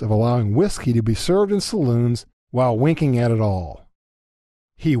police of allowing whiskey to be served in saloons while winking at it all.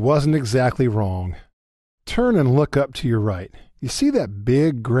 He wasn't exactly wrong. Turn and look up to your right. You see that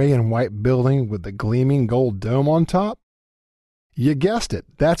big gray and white building with the gleaming gold dome on top? You guessed it,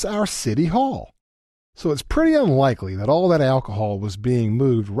 that's our city hall. So it's pretty unlikely that all that alcohol was being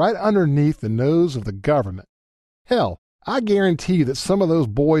moved right underneath the nose of the government. Hell, I guarantee you that some of those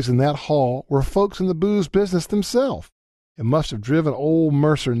boys in that hall were folks in the booze business themselves. It must have driven old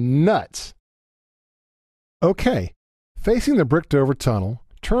Mercer nuts. Okay, facing the bricked-over tunnel,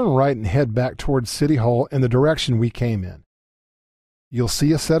 turn right and head back towards City Hall in the direction we came in. You'll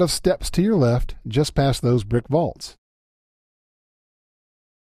see a set of steps to your left, just past those brick vaults.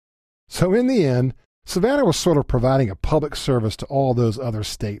 So in the end, Savannah was sort of providing a public service to all those other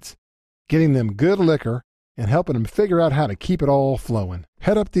states, getting them good liquor and helping them figure out how to keep it all flowing.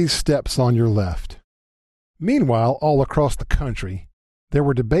 Head up these steps on your left. Meanwhile, all across the country, there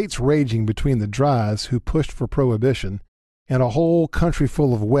were debates raging between the dries who pushed for prohibition and a whole country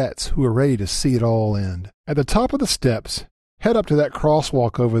full of wets who were ready to see it all end. At the top of the steps, head up to that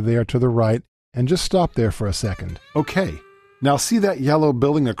crosswalk over there to the right and just stop there for a second. Okay, now see that yellow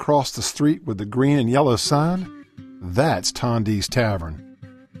building across the street with the green and yellow sign? That's Tondy's Tavern.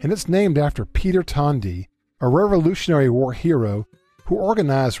 And it's named after Peter Tondy, a Revolutionary War hero who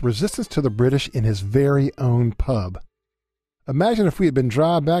organized resistance to the British in his very own pub. Imagine if we had been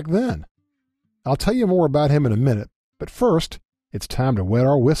dry back then. I'll tell you more about him in a minute, but first, it's time to wet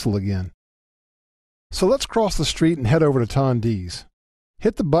our whistle again. So let's cross the street and head over to Tondy's.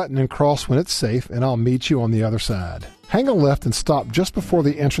 Hit the button and cross when it's safe, and I'll meet you on the other side. Hang a left and stop just before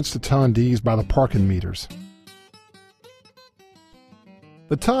the entrance to Tondy's by the parking meters.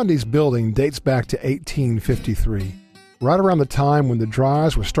 The Tondy's building dates back to 1853, right around the time when the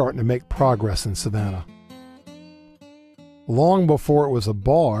dries were starting to make progress in Savannah. Long before it was a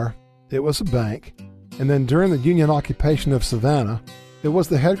bar, it was a bank, and then during the Union occupation of Savannah, it was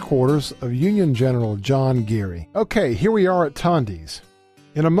the headquarters of Union General John Geary. Okay, here we are at Tondy's.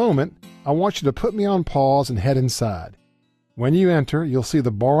 In a moment, I want you to put me on pause and head inside. When you enter, you'll see the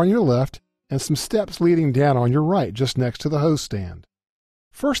bar on your left and some steps leading down on your right just next to the host stand.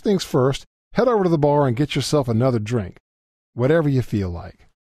 First things first, head over to the bar and get yourself another drink, whatever you feel like.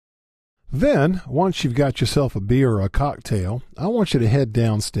 Then, once you've got yourself a beer or a cocktail, I want you to head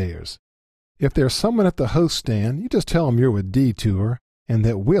downstairs. If there's someone at the host stand, you just tell them you're with Detour and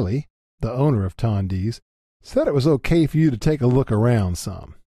that Willie, the owner of Tondy's, said it was okay for you to take a look around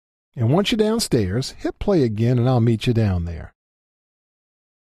some. And once you're downstairs, hit play again and I'll meet you down there.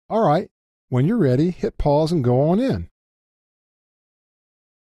 All right, when you're ready, hit pause and go on in.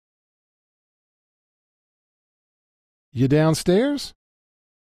 You downstairs?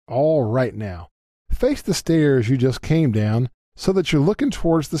 All right now. Face the stairs you just came down so that you're looking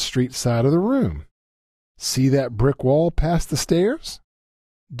towards the street side of the room. See that brick wall past the stairs?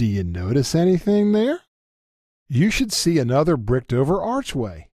 Do you notice anything there? You should see another bricked-over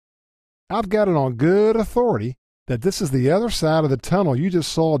archway. I've got it on good authority that this is the other side of the tunnel you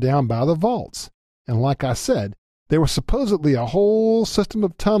just saw down by the vaults. And like I said, there was supposedly a whole system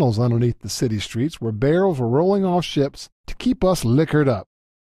of tunnels underneath the city streets where barrels were rolling off ships to keep us liquored up.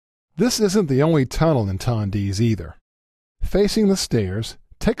 This isn't the only tunnel in Tondy's either. Facing the stairs,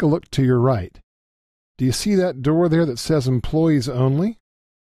 take a look to your right. Do you see that door there that says Employees Only?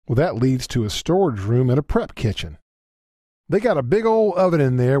 Well, that leads to a storage room and a prep kitchen. They got a big old oven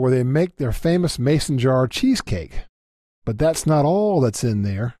in there where they make their famous mason jar cheesecake. But that's not all that's in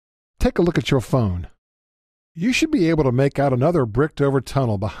there. Take a look at your phone. You should be able to make out another bricked-over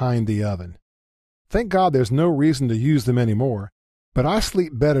tunnel behind the oven. Thank God there's no reason to use them anymore, but I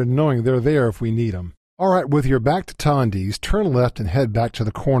sleep better knowing they're there if we need them. All right, with your back to Tondi's, turn left and head back to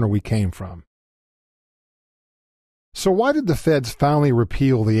the corner we came from. So why did the feds finally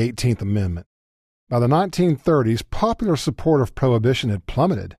repeal the 18th Amendment? By the 1930s, popular support of prohibition had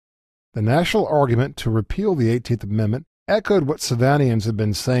plummeted. The national argument to repeal the 18th Amendment echoed what Savannahans had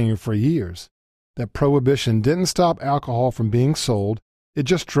been saying for years, that prohibition didn't stop alcohol from being sold, it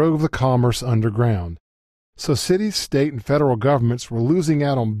just drove the commerce underground. So cities, state, and federal governments were losing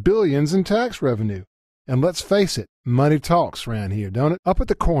out on billions in tax revenue. And let's face it, money talks around here, don't it? Up at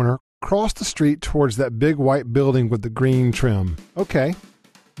the corner, cross the street towards that big white building with the green trim. Okay,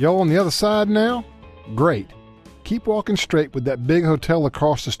 y'all on the other side now? Great. Keep walking straight with that big hotel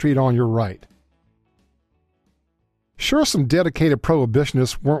across the street on your right. Sure, some dedicated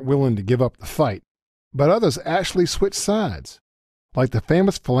prohibitionists weren't willing to give up the fight, but others actually switched sides, like the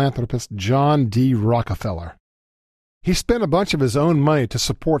famous philanthropist John D. Rockefeller. He spent a bunch of his own money to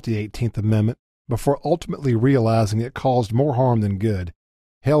support the 18th Amendment before ultimately realizing it caused more harm than good.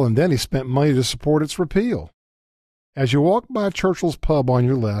 Hell, and then he spent money to support its repeal. As you walk by Churchill's Pub on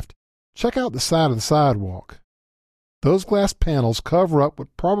your left, check out the side of the sidewalk. Those glass panels cover up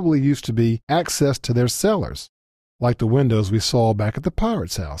what probably used to be access to their cellars, like the windows we saw back at the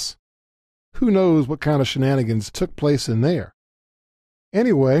Pirate's House. Who knows what kind of shenanigans took place in there?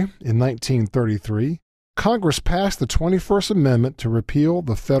 Anyway, in 1933, Congress passed the 21st Amendment to repeal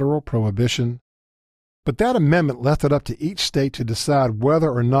the federal prohibition. But that amendment left it up to each state to decide whether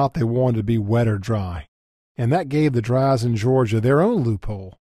or not they wanted to be wet or dry, and that gave the dries in Georgia their own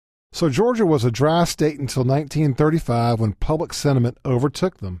loophole. So Georgia was a dry state until 1935 when public sentiment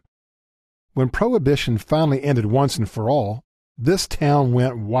overtook them. When Prohibition finally ended once and for all, this town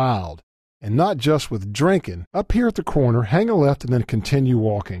went wild, and not just with drinking. Up here at the corner, hang a left and then continue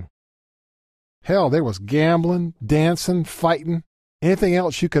walking. Hell, there was gambling, dancing, fighting. Anything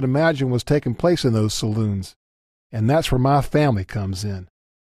else you could imagine was taking place in those saloons. And that's where my family comes in.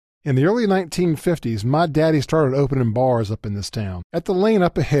 In the early 1950s, my daddy started opening bars up in this town. At the lane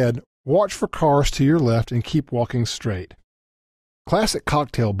up ahead, watch for cars to your left and keep walking straight. Classic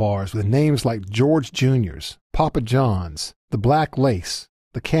cocktail bars with names like George Jr.'s, Papa John's, the Black Lace,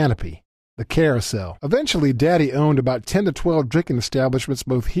 the Canopy, the Carousel. Eventually, Daddy owned about 10 to 12 drinking establishments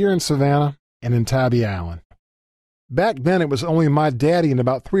both here in Savannah and in Tybee Island. Back then, it was only my daddy and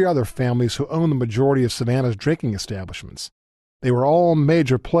about 3 other families who owned the majority of Savannah's drinking establishments. They were all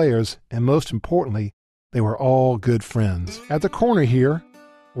major players, and most importantly, they were all good friends. At the corner here,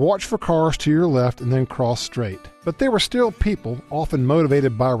 watch for cars to your left and then cross straight. But there were still people, often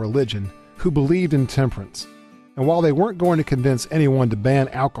motivated by religion, who believed in temperance. And while they weren't going to convince anyone to ban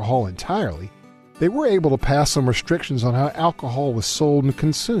alcohol entirely, they were able to pass some restrictions on how alcohol was sold and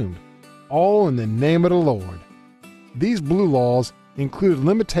consumed, all in the name of the Lord. These blue laws included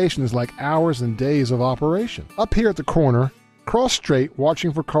limitations like hours and days of operation. Up here at the corner, cross straight,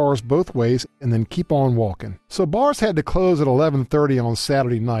 watching for cars both ways, and then keep on walking. So bars had to close at 11:30 on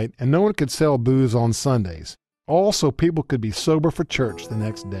Saturday night, and no one could sell booze on Sundays. All so people could be sober for church the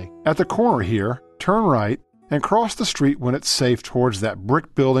next day. At the corner here, turn right and cross the street when it's safe towards that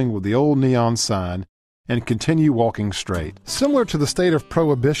brick building with the old neon sign, and continue walking straight. Similar to the state of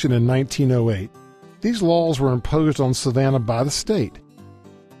Prohibition in 1908, these laws were imposed on Savannah by the state.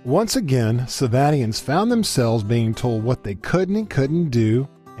 Once again, Savannahans found themselves being told what they could and couldn't do,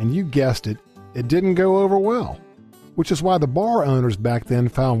 and you guessed it, it didn't go over well, which is why the bar owners back then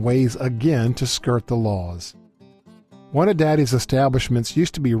found ways again to skirt the laws. One of Daddy's establishments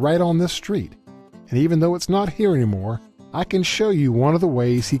used to be right on this street, and even though it's not here anymore, I can show you one of the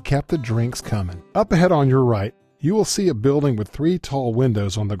ways he kept the drinks coming. Up ahead on your right, you will see a building with 3 tall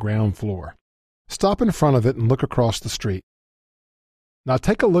windows on the ground floor. Stop in front of it and look across the street. Now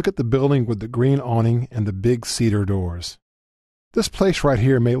take a look at the building with the green awning and the big cedar doors. This place right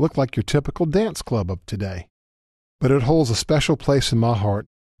here may look like your typical dance club of today, but it holds a special place in my heart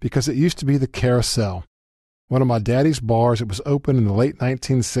because it used to be the Carousel, one of my daddy's bars that was open in the late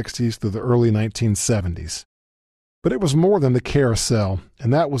 1960s through the early 1970s. But it was more than the Carousel,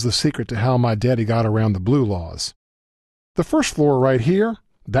 and that was the secret to how my daddy got around the blue laws. The first floor right here,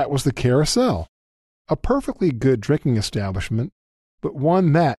 that was the Carousel. A perfectly good drinking establishment, but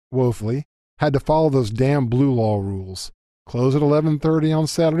one that, woefully, had to follow those damn blue law rules. Close at 11:30 on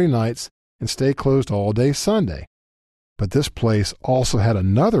Saturday nights and stay closed all day Sunday. But this place also had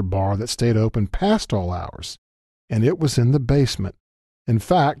another bar that stayed open past all hours, and it was in the basement. In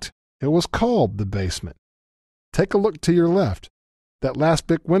fact, it was called the basement. Take a look to your left. That last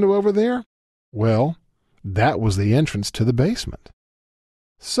big window over there? Well, that was the entrance to the basement.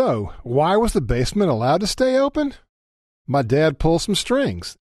 So, why was the basement allowed to stay open? My dad pulled some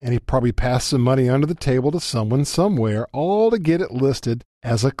strings, and he probably passed some money under the table to someone somewhere, all to get it listed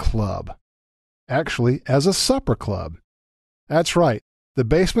as a club. Actually, as a supper club. That's right, the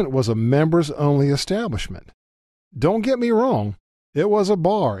basement was a members-only establishment. Don't get me wrong, it was a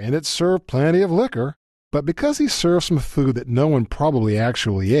bar and it served plenty of liquor, but because he served some food that no one probably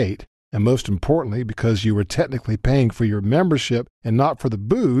actually ate, and most importantly because you were technically paying for your membership and not for the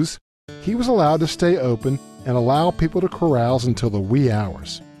booze, he was allowed to stay open and allow people to carouse until the wee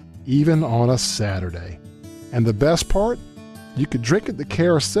hours, even on a Saturday. And the best part? You could drink at the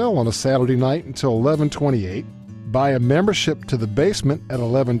carousel on a Saturday night until 11:28, buy a membership to the basement at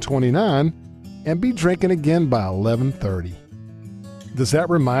 11:29, and be drinking again by 11:30. Does that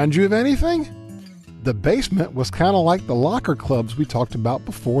remind you of anything? The basement was kind of like the locker clubs we talked about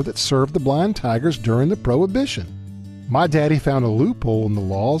before that served the blind tigers during the Prohibition. My daddy found a loophole in the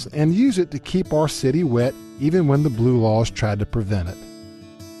laws and used it to keep our city wet even when the blue laws tried to prevent it.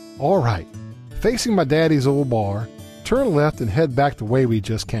 All right, facing my daddy's old bar, turn left and head back the way we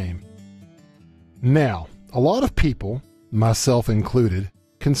just came. Now, a lot of people, myself included,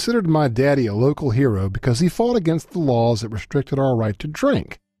 considered my daddy a local hero because he fought against the laws that restricted our right to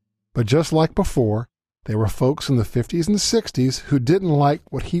drink. But just like before, there were folks in the 50s and 60s who didn't like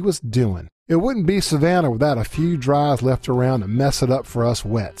what he was doing. It wouldn't be Savannah without a few dries left around to mess it up for us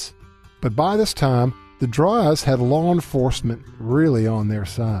wets. But by this time, the dries had law enforcement really on their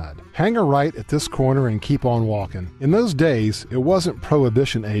side. Hang a right at this corner and keep on walking. In those days, it wasn't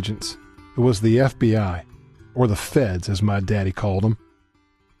prohibition agents. It was the FBI, or the feds as my daddy called them.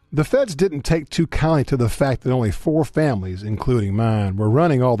 The feds didn't take too kindly to the fact that only 4 families, including mine, were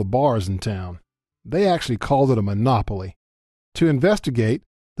running all the bars in town. They actually called it a monopoly. To investigate,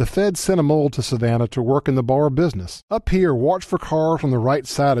 the feds sent a mole to Savannah to work in the bar business. Up here, watch for cars on the right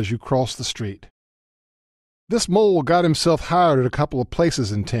side as you cross the street. This mole got himself hired at a couple of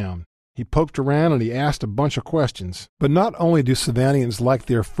places in town. He poked around and he asked a bunch of questions. But not only do Savannians like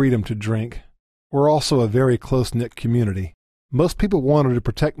their freedom to drink, we're also a very close-knit community. Most people wanted to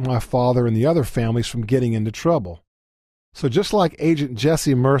protect my father and the other families from getting into trouble. So just like Agent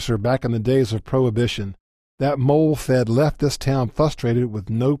Jesse Mercer back in the days of Prohibition, that mole fed left this town frustrated with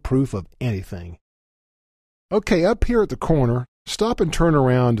no proof of anything. Okay, up here at the corner, stop and turn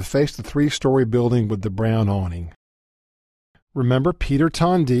around to face the 3-story building with the brown awning. Remember Peter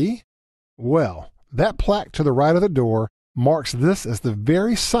Tondy? Well, that plaque to the right of the door marks this as the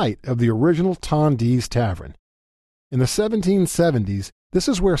very site of the original Tondy's Tavern. In the 1770s, this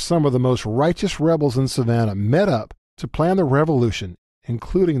is where some of the most righteous rebels in Savannah met up to plan the revolution,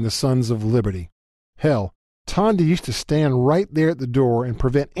 including the Sons of Liberty. Hell, Tondy used to stand right there at the door and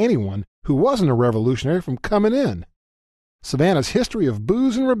prevent anyone who wasn't a revolutionary from coming in. Savannah's history of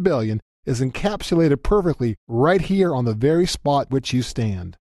booze and rebellion is encapsulated perfectly right here on the very spot which you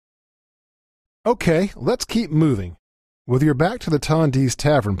stand. Okay, let's keep moving. With your back to the Tondy's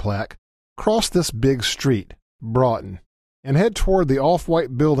Tavern plaque, cross this big street, Broughton, and head toward the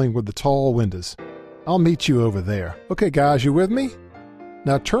off-white building with the tall windows. I'll meet you over there. Okay, guys, you with me?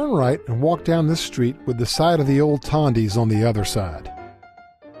 Now turn right and walk down this street with the side of the old Tondy's on the other side.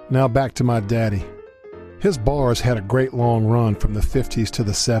 Now back to my daddy. His bars had a great long run from the 50s to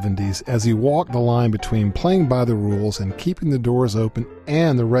the 70s as he walked the line between playing by the rules and keeping the doors open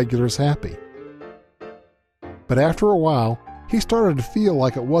and the regulars happy. But after a while, he started to feel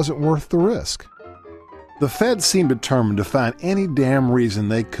like it wasn't worth the risk. The feds seemed determined to find any damn reason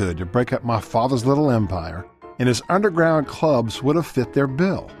they could to break up my father's little empire, and his underground clubs would have fit their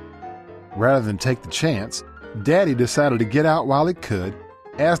bill. Rather than take the chance, Daddy decided to get out while he could,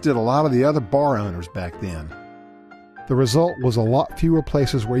 as did a lot of the other bar owners back then. The result was a lot fewer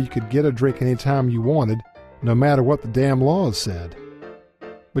places where you could get a drink anytime you wanted, no matter what the damn laws said.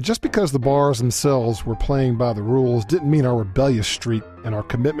 But just because the bars themselves were playing by the rules didn't mean our rebellious streak and our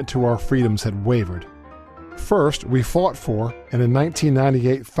commitment to our freedoms had wavered. First, we fought for, and in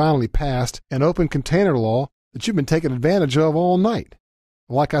 1998 finally passed, an open container law that you've been taking advantage of all night.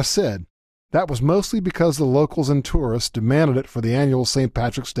 Like I said, that was mostly because the locals and tourists demanded it for the annual St.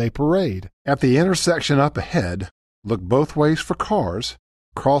 Patrick's Day parade. At the intersection up ahead, look both ways for cars,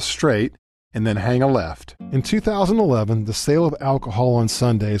 cross straight, and then hang a left. In 2011, the sale of alcohol on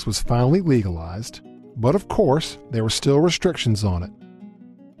Sundays was finally legalized, but of course, there were still restrictions on it.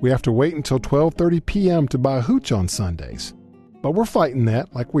 We have to wait until 12:30 p.m. to buy hooch on Sundays. But we're fighting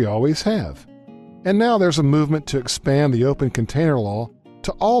that like we always have. And now there's a movement to expand the open container law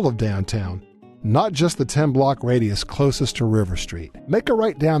to all of downtown, not just the 10-block radius closest to River Street. Make a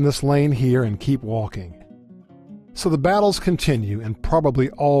right down this lane here and keep walking. So the battles continue and probably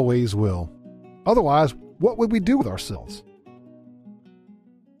always will. Otherwise, what would we do with ourselves?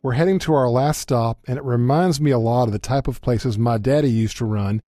 We're heading to our last stop, and it reminds me a lot of the type of places my daddy used to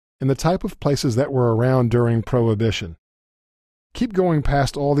run and the type of places that were around during Prohibition. Keep going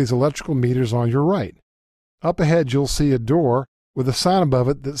past all these electrical meters on your right. Up ahead you'll see a door with a sign above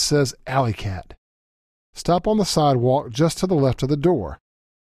it that says Alley Cat. Stop on the sidewalk just to the left of the door.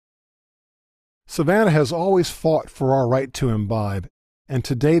 Savannah has always fought for our right to imbibe, and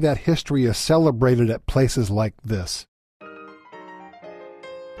today that history is celebrated at places like this.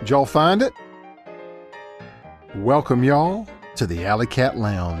 Did y'all find it? Welcome y'all to the Alley Cat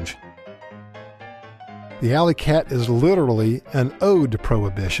Lounge. The Alley Cat is literally an ode to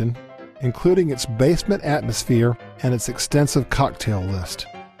Prohibition, including its basement atmosphere and its extensive cocktail list.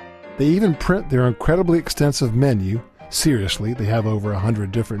 They even print their incredibly extensive menu, seriously, they have over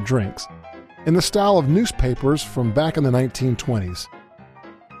 100 different drinks, in the style of newspapers from back in the 1920s.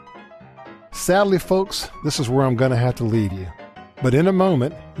 Sadly, folks, this is where I'm going to have to leave you. But in a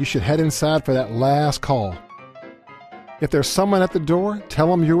moment, you should head inside for that last call. If there's someone at the door, tell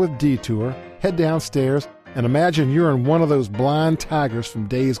them you're with Detour, head downstairs, and imagine you're in one of those blind tigers from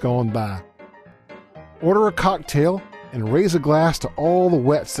days gone by. Order a cocktail and raise a glass to all the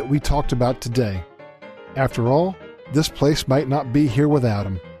wets that we talked about today. After all, this place might not be here without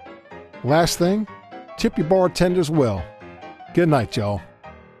them. Last thing, tip your bartenders well. Good night, y'all.